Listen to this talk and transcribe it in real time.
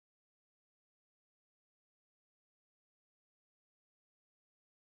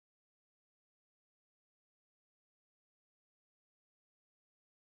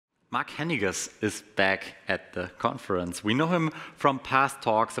Marc Henniges is back at the conference. We know him from past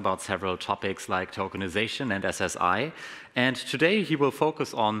talks about several topics like tokenization and SSI, and today he will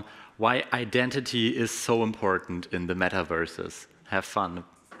focus on why identity is so important in the metaverses. Have fun.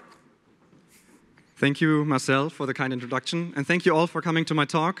 Thank you, Marcel, for the kind introduction, and thank you all for coming to my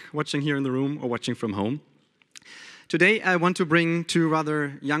talk, watching here in the room or watching from home. Today, I want to bring two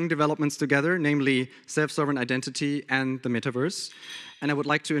rather young developments together, namely self-sovereign identity and the metaverse. And I would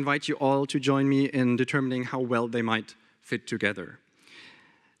like to invite you all to join me in determining how well they might fit together.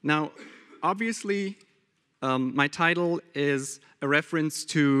 Now, obviously, my title is a reference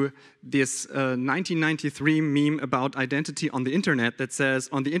to this 1993 meme about identity on the internet that says,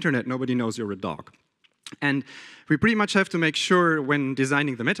 on the internet, nobody knows you're a dog. And we pretty much have to make sure when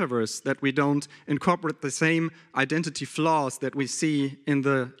designing the metaverse that we don't incorporate the same identity flaws that we see in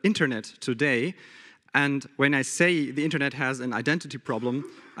the internet today. And when I say the internet has an identity problem,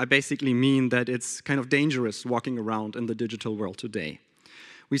 I basically mean that it's kind of dangerous walking around in the digital world today.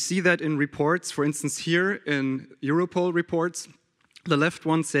 We see that in reports, for instance here in Europol reports, the left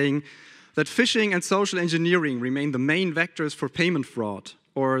one saying that phishing and social engineering remain the main vectors for payment fraud.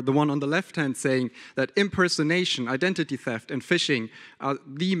 Or the one on the left hand saying that impersonation, identity theft, and phishing are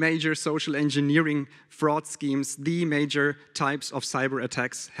the major social engineering fraud schemes, the major types of cyber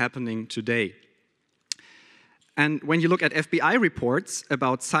attacks happening today. And when you look at FBI reports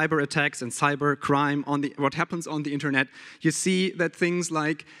about cyber attacks and cyber crime, what happens on the internet, you see that things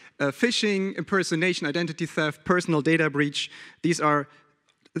like phishing, impersonation, identity theft, personal data breach, these are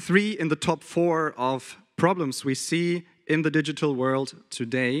three in the top 4 of problems we see in the digital world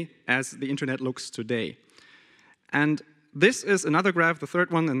today, as the internet looks today. And this is another graph, the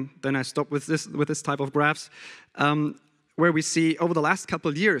third one, and then I stop with this type of graphs, where we see over the last couple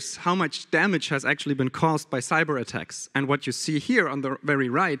of years how much damage has actually been caused by cyber attacks. And what you see here on the very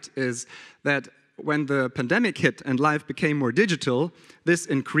right is that when the pandemic hit and life became more digital, this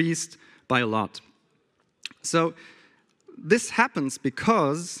increased by a lot. So this happens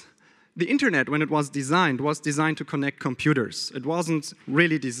because the internet, when it was designed to connect computers. It wasn't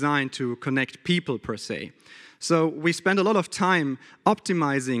really designed to connect people per se. So we spend a lot of time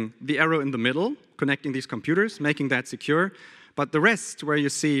optimizing the arrow in the middle, connecting these computers, making that secure. But the rest, where you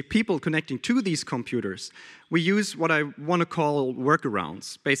see people connecting to these computers, we use what I want to call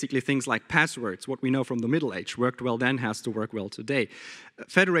workarounds. Basically things like passwords, what we know from the Middle Age, worked well then, has to work well today.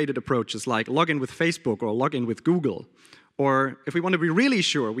 Federated approaches like login with Facebook or login with Google. Or if we want to be really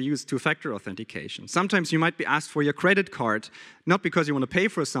sure, we use two-factor authentication. Sometimes you might be asked for your credit card, not because you want to pay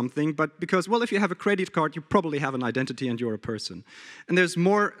for something, but because, well, if you have a credit card, you probably have an identity and you're a person. And there's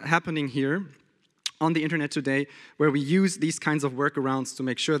more happening here on the internet today where we use these kinds of workarounds to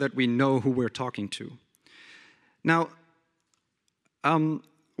make sure that we know who we're talking to. Now,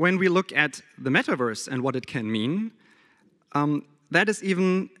 when we look at the metaverse and what it can mean, that is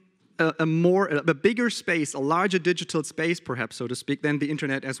even a bigger space, a larger digital space, perhaps, so to speak, than the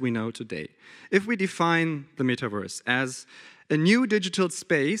internet as we know today. If we define the metaverse as a new digital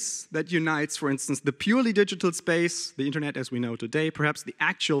space that unites, for instance, the purely digital space, the internet as we know today, perhaps the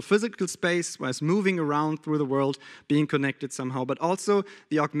actual physical space was moving around through the world, being connected somehow, but also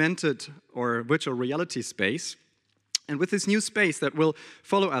the augmented or virtual reality space. And with this new space that will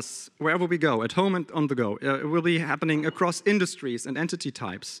follow us wherever we go, at home and on the go, it will be happening across industries and entity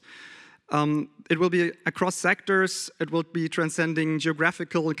types. It will be across sectors, it will be transcending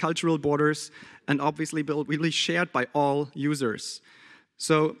geographical and cultural borders, and obviously will be shared by all users.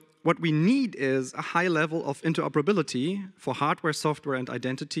 So what we need is a high level of interoperability for hardware, software, and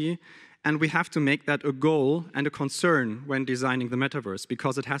identity, and we have to make that a goal and a concern when designing the metaverse,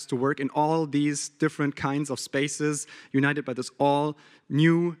 because it has to work in all these different kinds of spaces, united by this all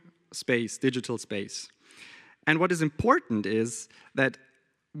new space, digital space. And what is important is that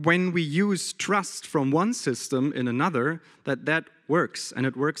when we use trust from one system in another, that works, and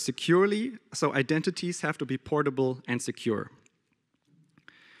it works securely, so identities have to be portable and secure.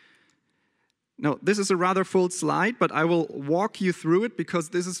 Now, this is a rather full slide, but I will walk you through it because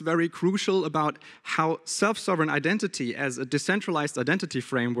this is very crucial about how self-sovereign identity as a decentralized identity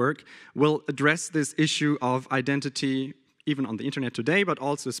framework will address this issue of identity even on the internet today, but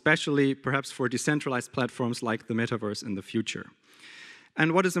also especially perhaps for decentralized platforms like the metaverse in the future.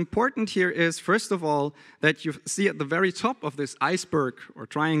 And what is important here is, first of all, that you see at the very top of this iceberg or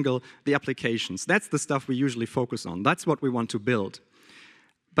triangle the applications. That's the stuff we usually focus on. That's what we want to build.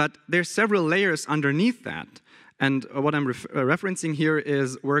 But there's several layers underneath that. And what I'm referencing here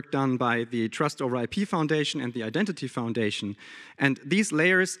is work done by the Trust over IP Foundation and the Identity Foundation. And these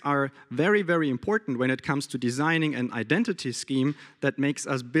layers are very, very important when it comes to designing an identity scheme that makes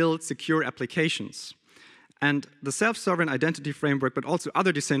us build secure applications. And the self-sovereign identity framework, but also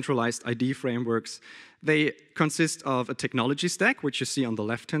other decentralized ID frameworks, they consist of a technology stack, which you see on the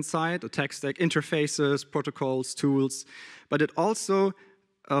left-hand side, a tech stack, interfaces, protocols, tools, but it also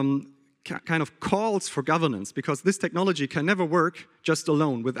kind of calls for governance, because this technology can never work just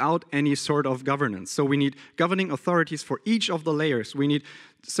alone without any sort of governance. So we need governing authorities for each of the layers. We need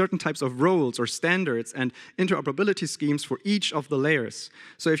certain types of roles or standards and interoperability schemes for each of the layers.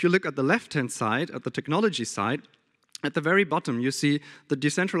 So if you look at the left-hand side, at the technology side, at the very bottom, you see the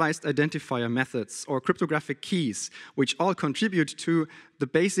decentralized identifier methods or cryptographic keys, which all contribute to the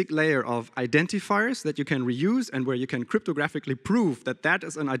basic layer of identifiers that you can reuse and where you can cryptographically prove that that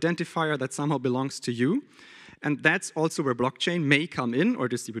is an identifier that somehow belongs to you. And that's also where blockchain may come in, or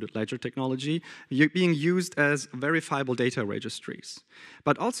distributed ledger technology, being used as verifiable data registries.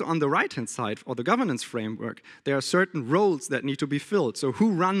 But also on the right-hand side, or the governance framework, there are certain roles that need to be filled. So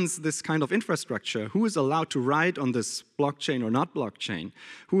who runs this kind of infrastructure? Who is allowed to ride on this blockchain or not blockchain?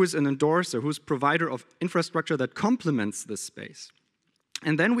 Who is an endorser? Who's provider of infrastructure that complements this space?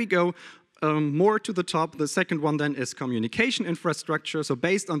 And then we go more to the top. The second one then is communication infrastructure. So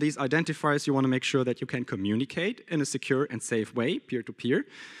based on these identifiers, you want to make sure that you can communicate in a secure and safe way, peer-to-peer.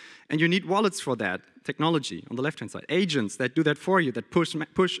 And you need wallets for that, technology on the left-hand side. Agents that do that for you, that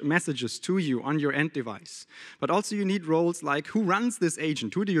push messages to you on your end device. But also you need roles like who runs this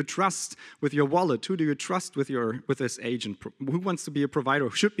agent? Who do you trust with your wallet? Who do you trust with this agent? Who wants to be a provider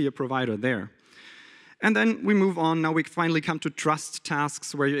or should be a provider there? And then we move on. Now we finally come to trust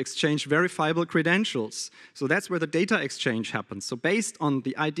tasks where you exchange verifiable credentials. So that's where the data exchange happens. So based on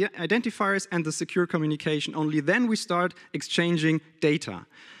the identifiers and the secure communication, only then we start exchanging data.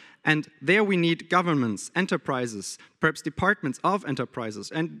 And there we need governments, enterprises, perhaps departments of enterprises,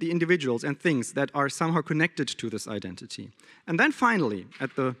 and the individuals and things that are somehow connected to this identity. And then finally,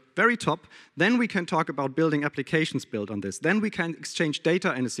 at the very top, then we can talk about building applications built on this. Then we can exchange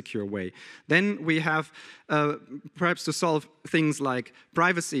data in a secure way. Then we have perhaps to solve things like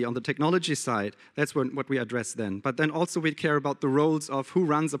privacy on the technology side. That's what we address then. But then also we care about the roles of who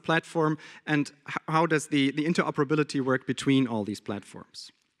runs a platform and how does the interoperability work between all these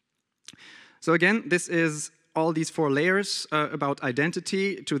platforms. So again, this is all these four layers about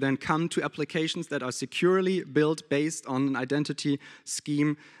identity to then come to applications that are securely built based on an identity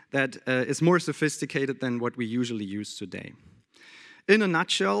scheme that is more sophisticated than what we usually use today. In a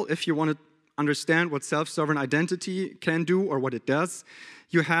nutshell, if you want to understand what self-sovereign identity can do or what it does,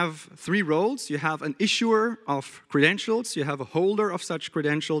 you have three roles. You have an issuer of credentials, you have a holder of such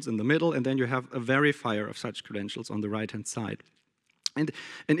credentials in the middle, and then you have a verifier of such credentials on the right-hand side. And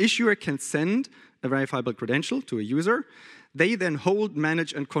an issuer can send a verifiable credential to a user. They then hold,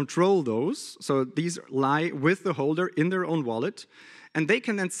 manage, and control those. So these lie with the holder in their own wallet. And they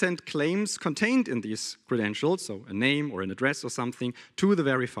can then send claims contained in these credentials, so a name or an address or something, to the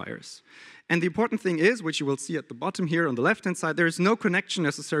verifiers. And the important thing is, which you will see at the bottom here on the left-hand side, there is no connection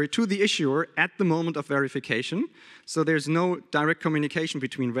necessary to the issuer at the moment of verification. So there's no direct communication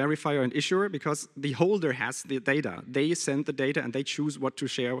between verifier and issuer because the holder has the data. They send the data and they choose what to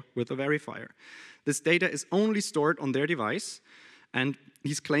share with the verifier. This data is only stored on their device, and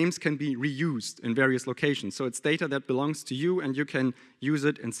these claims can be reused in various locations. So it's data that belongs to you, and you can use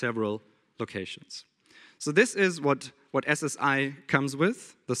it in several locations. So this is what SSI comes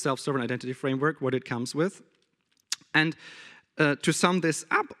with, the self-sovereign identity framework, what it comes with. And to sum this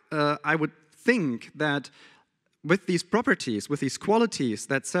up, I would think that with these properties, with these qualities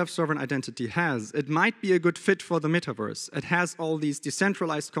that self-sovereign identity has, it might be a good fit for the metaverse. It has all these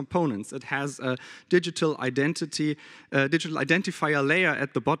decentralized components. It has a digital identity, digital identifier layer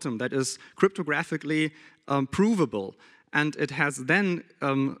at the bottom that is cryptographically provable. And it has then,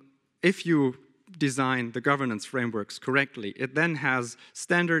 if you design the governance frameworks correctly, it then has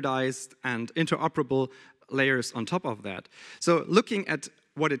standardized and interoperable layers on top of that. So looking at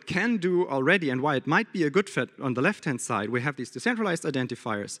what it can do already and why it might be a good fit on the left-hand side, we have these decentralized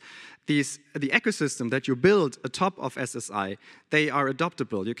identifiers. The ecosystem that you build atop of SSI, they are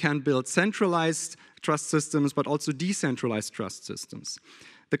adoptable. You can build centralized trust systems, but also decentralized trust systems.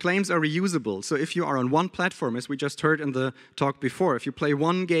 The claims are reusable. So if you are on one platform, as we just heard in the talk before, if you play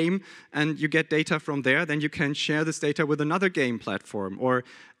one game and you get data from there, then you can share this data with another game platform. Or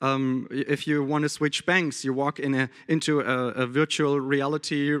if you want to switch banks, you walk into a virtual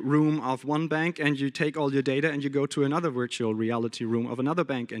reality room of one bank and you take all your data and you go to another virtual reality room of another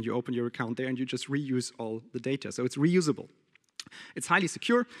bank and you open your account there and you just reuse all the data. So it's reusable. It's highly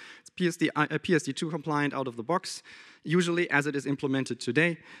secure. It's PSD2 compliant out of the box, usually as it is implemented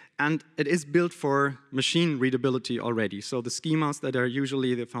today. And it is built for machine readability already. So the schemas that are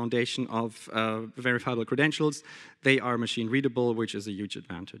usually the foundation of verifiable credentials, they are machine readable, which is a huge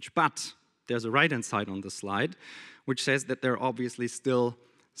advantage. But there's a right-hand side on the slide, which says that there are obviously still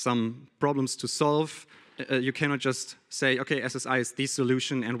some problems to solve. You cannot just say, okay, SSI is the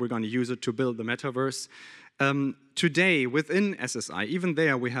solution and we're going to use it to build the metaverse. Today, within SSI, even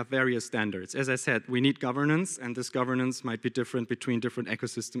there we have various standards. As I said, we need governance, and this governance might be different between different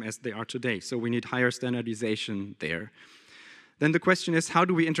ecosystems as they are today. So we need higher standardization there. Then the question is, how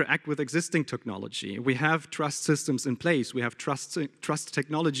do we interact with existing technology? We have trust systems in place. We have trust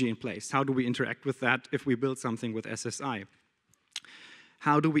technology in place. How do we interact with that if we build something with SSI?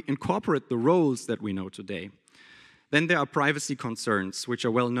 How do we incorporate the roles that we know today? Then there are privacy concerns, which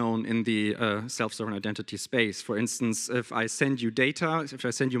are well known in the self-sovereign identity space. For instance, if I send you data, if I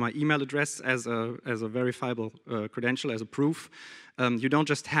send you my email address as a verifiable credential, as a proof, you don't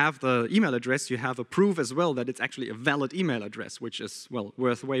just have the email address, you have a proof as well that it's actually a valid email address, which is, well,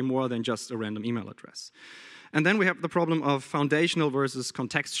 worth way more than just a random email address. And then we have the problem of foundational versus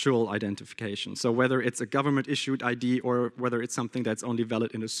contextual identification. So whether it's a government-issued ID or whether it's something that's only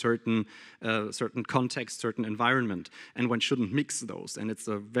valid in a certain context, certain environment. And one shouldn't mix those. And it's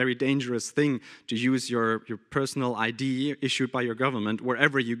a very dangerous thing to use your personal ID issued by your government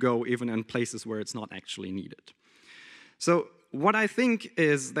wherever you go, even in places where it's not actually needed. So what I think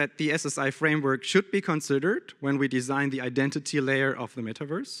is that the SSI framework should be considered when we design the identity layer of the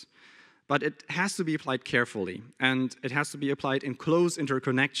metaverse. But it has to be applied carefully, and it has to be applied in close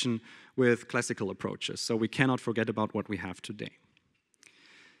interconnection with classical approaches. So we cannot forget about what we have today.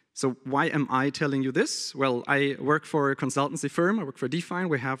 So why am I telling you this? Well, I work for a consultancy firm. I work for Define.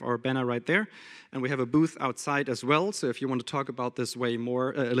 We have our banner right there, and we have a booth outside as well. So if you want to talk about this a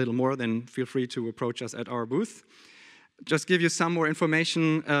little more, then feel free to approach us at our booth. Just give you some more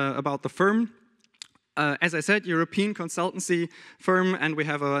information about the firm. As I said, European consultancy firm, and we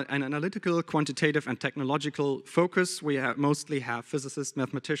have an analytical, quantitative, and technological focus. We mostly have physicists,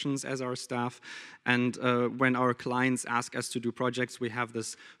 mathematicians as our staff, and when our clients ask us to do projects, we have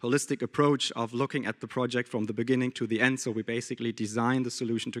this holistic approach of looking at the project from the beginning to the end. So we basically design the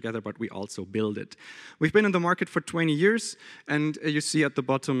solution together, but we also build it. We've been in the market for 20 years, and you see at the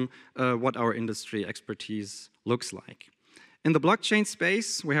bottom what our industry expertise looks like. In the blockchain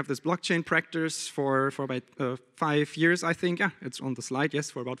space, we have this blockchain practice for about 5 years, I think. Yeah, it's on the slide, yes,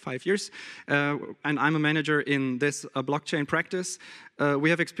 for about 5 years. And I'm a manager in this blockchain practice.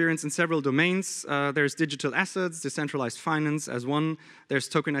 We have experience in several domains. There's digital assets, decentralized finance as one. There's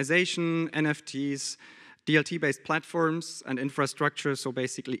tokenization, NFTs, DLT-based platforms and infrastructure, so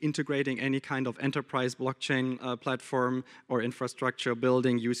basically integrating any kind of enterprise blockchain platform or infrastructure,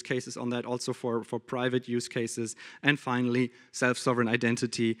 building use cases on that, also for private use cases, and finally, self-sovereign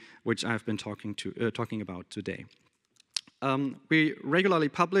identity, which I've been talking about today. We regularly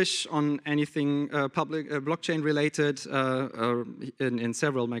publish on anything blockchain-related in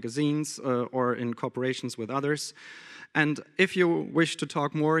several magazines or in cooperations with others. And if you wish to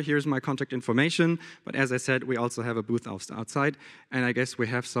talk more, here's my contact information. But as I said, we also have a booth outside. And I guess we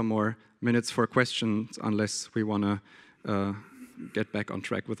have some more minutes for questions, unless we want to get back on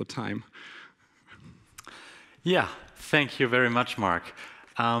track with the time. Yeah, thank you very much, Marc.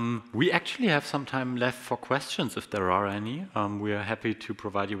 We actually have some time left for questions, if there are any. We are happy to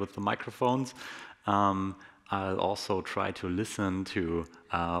provide you with the microphones. I'll also try to listen to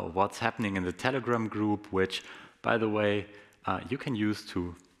what's happening in the Telegram group, which, by the way, you can use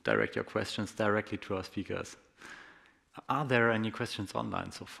to direct your questions directly to our speakers. Are there any questions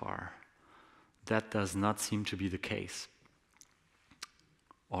online so far? That does not seem to be the case.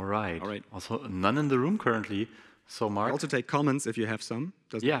 All right. Also, none in the room currently. So, Marc? I'll also take comments if you have some.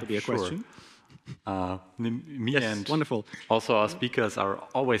 Doesn't have to be a question. Me yes, and wonderful. Also our speakers are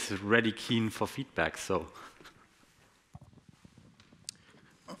always ready, keen for feedback. So.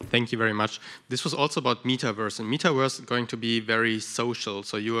 Thank you very much. This was also about Metaverse, and Metaverse is going to be very social.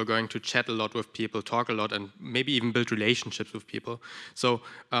 So you are going to chat a lot with people, talk a lot, and maybe even build relationships with people. So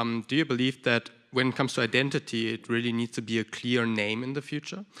do you believe that when it comes to identity, it really needs to be a clear name in the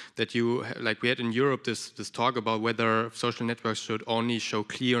future. That you, like we had in Europe, this talk about whether social networks should only show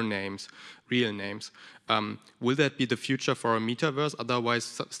clear names, real names. Will that be the future for a metaverse?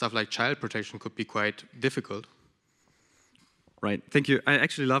 Otherwise, stuff like child protection could be quite difficult. Right, thank you. I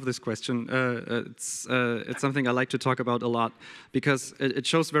actually love this question. It's something I like to talk about a lot because it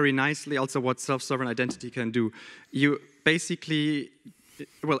shows very nicely also what self-sovereign identity can do. You basically,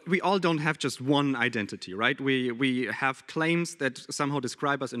 well, we all don't have just one identity, right? We have claims that somehow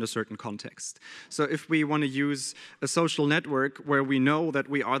describe us in a certain context. So if we want to use a social network where we know that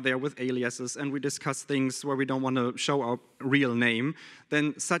we are there with aliases and we discuss things where we don't want to show our real name,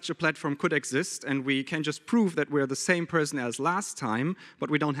 then such a platform could exist and we can just prove that we're the same person as last time, but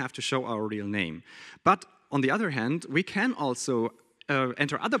we don't have to show our real name. But on the other hand, we can also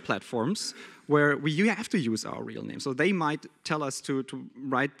enter other platforms where you have to use our real name. So they might tell us to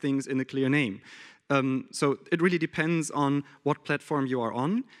write things in a clear name. So it really depends on what platform you are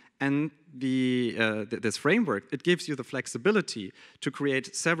on. And this framework, it gives you the flexibility to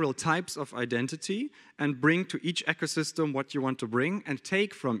create several types of identity and bring to each ecosystem what you want to bring and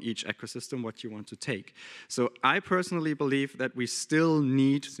take from each ecosystem what you want to take. So I personally believe that we still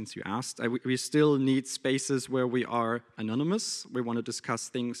need, since you asked, we still need spaces where we are anonymous. We want to discuss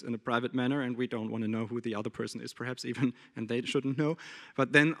things in a private manner and we don't want to know who the other person is perhaps even, and they shouldn't know.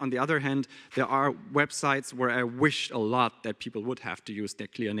 But then on the other hand, there are websites where I wish a lot that people would have to use their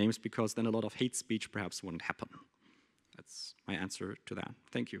clear names because then a lot of hate speech perhaps wouldn't happen. That's my answer to that.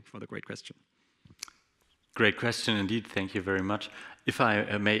 Thank you for the great question. Great question indeed. Thank you very much. If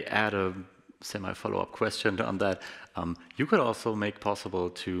I may add a semi-follow-up question on that, you could also make possible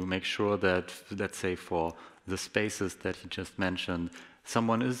to make sure that, let's say, for the spaces that you just mentioned,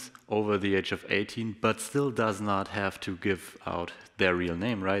 someone is over the age of 18 but still does not have to give out their real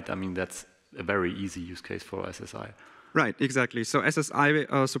name, right? I mean, that's a very easy use case for SSI. Right, exactly. So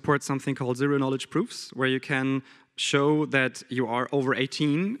SSI supports something called zero-knowledge proofs, where you can show that you are over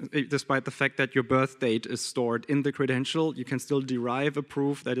 18, despite the fact that your birth date is stored in the credential. You can still derive a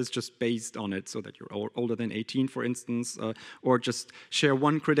proof that is just based on it, so that you're older than 18, for instance, or just share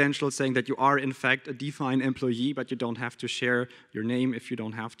one credential saying that you are, in fact, a defined employee, but you don't have to share your name if you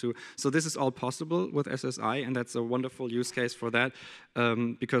don't have to. So this is all possible with SSI, and that's a wonderful use case for that,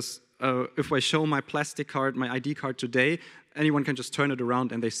 because if I show my plastic card, my ID card today, anyone can just turn it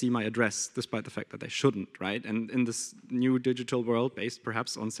around and they see my address, despite the fact that they shouldn't, right? And in this new digital world, based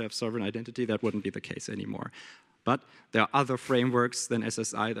perhaps on self-sovereign identity, that wouldn't be the case anymore. But there are other frameworks than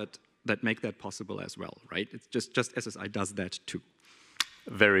SSI that make that possible as well, right? It's just SSI does that too.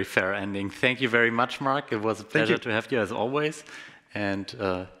 Very fair ending. Thank you very much, Marc. It was a pleasure to have you as always. And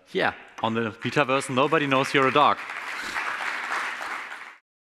yeah, on the Metaverse, nobody knows you're a dog.